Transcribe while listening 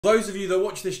Those of you that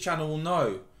watch this channel will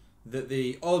know that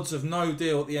the odds of no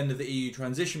deal at the end of the EU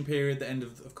transition period, the end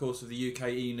of course, of the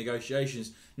UK-EU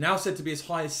negotiations, now said to be as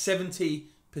high as 70%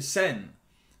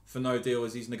 for no deal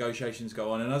as these negotiations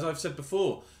go on. And as I've said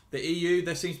before, the EU,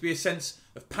 there seems to be a sense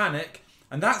of panic,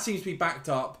 and that seems to be backed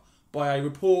up by a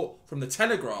report from The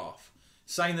Telegraph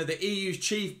saying that the EU's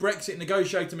chief Brexit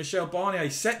negotiator Michel Barnier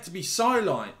is set to be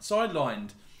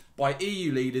sidelined by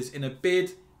EU leaders in a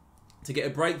bid to get a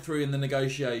breakthrough in the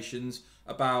negotiations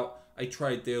about a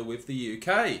trade deal with the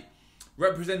UK.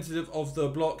 Representative of the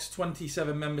bloc's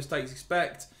 27 member states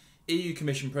expect EU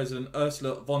Commission President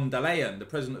Ursula von der Leyen, the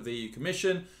President of the EU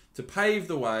Commission, to pave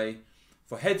the way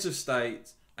for heads of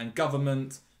state and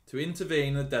government to intervene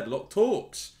in the deadlocked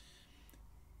talks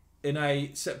in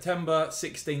a September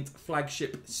 16th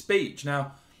flagship speech.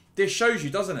 Now, this shows you,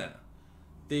 doesn't it?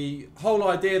 The whole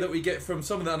idea that we get from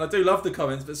some of that, and I do love the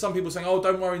comments, but some people saying, oh,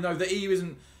 don't worry, no, the EU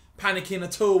isn't panicking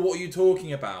at all. What are you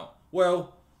talking about?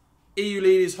 Well, EU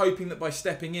leaders hoping that by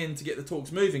stepping in to get the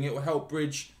talks moving, it will help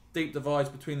bridge deep divides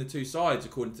between the two sides,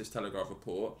 according to this Telegraph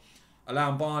report,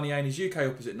 allowing Barnier and his UK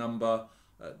opposite number,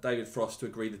 David Frost, to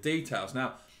agree the details.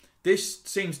 Now, this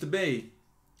seems to be,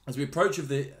 as we approach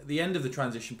the end of the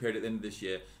transition period at the end of this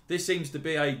year, this seems to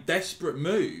be a desperate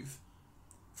move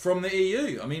from the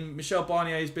EU. I mean, Michel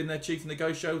Barnier has been their chief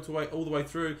negotiator all the way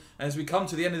through, and as we come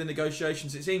to the end of the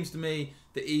negotiations, it seems to me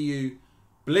the EU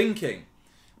blinking.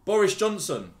 Boris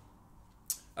Johnson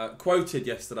quoted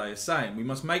yesterday as saying, we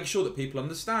must make sure that people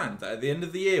understand that at the end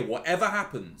of the year, whatever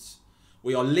happens,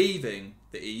 we are leaving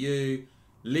the EU,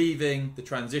 leaving the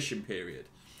transition period.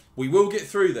 We will get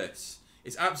through this.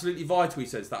 It's absolutely vital, he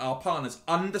says, that our partners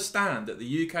understand that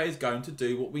the UK is going to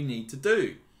do what we need to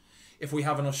do. If we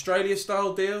have an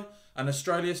Australia-style deal, an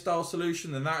Australia-style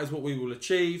solution, then that is what we will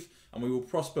achieve, and we will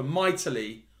prosper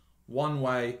mightily one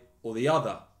way or the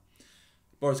other.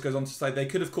 Boris goes on to say they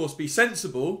could, of course, be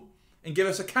sensible and give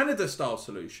us a Canada-style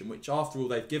solution, which, after all,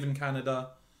 they've given Canada,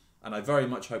 and I very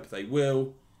much hope they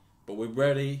will, but we're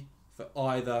ready for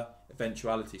either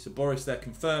eventuality. So Boris there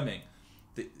confirming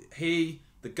that he,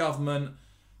 the government,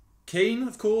 keen,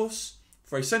 of course,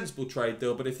 for a sensible trade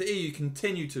deal, but if the EU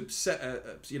continue to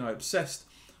obsessed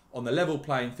on the level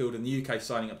playing field and the UK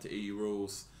signing up to EU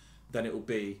rules, then it will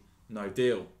be no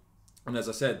deal. And as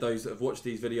I said, those that have watched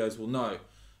these videos will know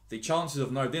the chances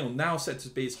of no deal now set to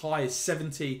be as high as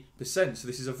 70%. So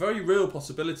this is a very real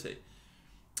possibility.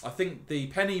 I think the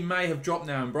penny may have dropped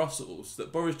now in Brussels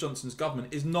that Boris Johnson's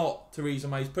government is not Theresa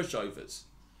May's pushovers.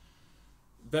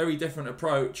 Very different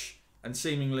approach, and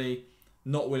seemingly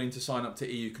not willing to sign up to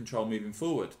EU control moving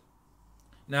forward.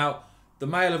 Now, the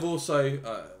Mail have also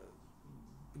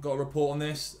got a report on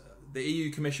this. The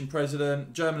EU Commission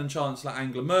President, German Chancellor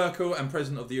Angela Merkel, and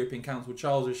President of the European Council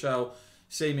Charles Michel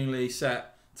seemingly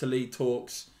set to lead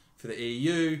talks for the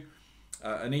EU.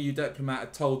 An EU diplomat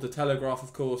had told The Telegraph,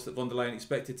 of course, that von der Leyen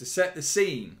expected to set the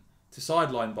scene to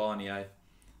sideline Barnier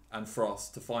and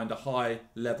Frost to find a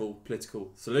high-level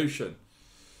political solution.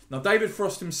 Now, David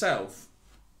Frost himself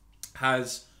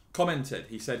has commented.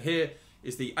 He said, here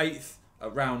is the 8th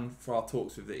round for our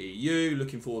talks with the EU.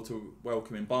 Looking forward to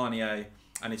welcoming Barnier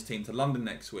and his team to London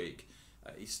next week.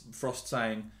 Frost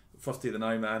saying, Frosty the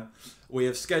No Man, we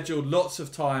have scheduled lots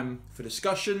of time for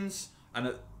discussions,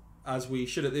 and as we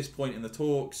should at this point in the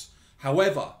talks.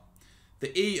 However,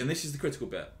 the EU, and this is the critical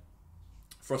bit,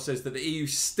 Frost says that the EU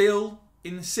still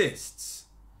insists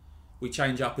we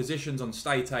change our positions on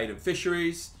state aid and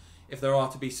fisheries if there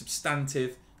are to be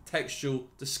substantive textual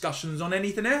discussions on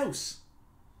anything else.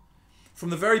 From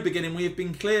the very beginning, we have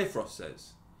been clear, Frost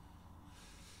says,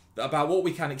 about what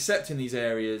we can accept in these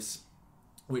areas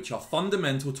which are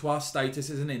fundamental to our status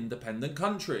as an independent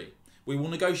country. We will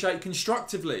negotiate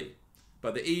constructively,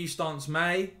 but the EU stance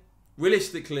may,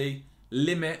 realistically,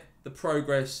 limit the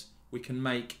progress we can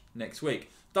make next week.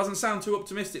 Doesn't sound too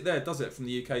optimistic there, does it, from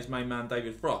the UK's main man,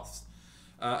 David Frost?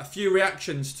 A few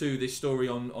reactions to this story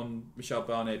on Michel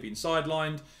Barnier being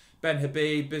sidelined. Ben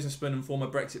Habib, businessman and former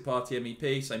Brexit Party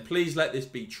MEP, saying, please let this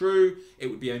be true. It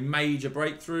would be a major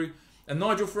breakthrough. And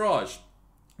Nigel Farage,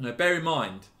 bear in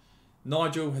mind,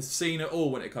 Nigel has seen it all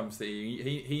when it comes to the EU.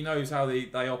 He knows how they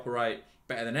operate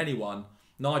better than anyone.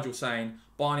 Nigel saying,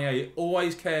 Barnier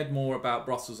always cared more about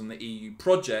Brussels and the EU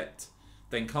project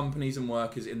than companies and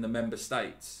workers in the member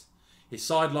states. His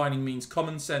sidelining means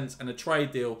common sense and a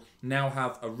trade deal now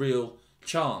have a real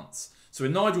chance. So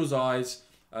in Nigel's eyes,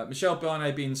 Michel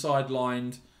Barnier being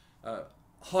sidelined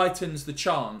heightens the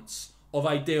chance of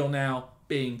a deal now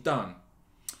being done.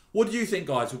 What do you think,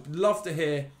 guys? We'd love to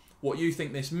hear what you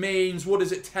think this means. What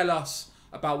does it tell us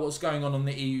about what's going on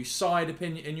the EU side,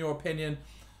 in your opinion?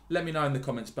 let me know in the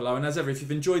comments below. And as ever, if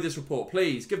you've enjoyed this report,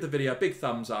 please give the video a big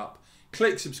thumbs up,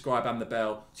 click subscribe and the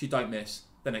bell so you don't miss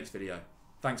the next video.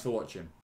 Thanks for watching.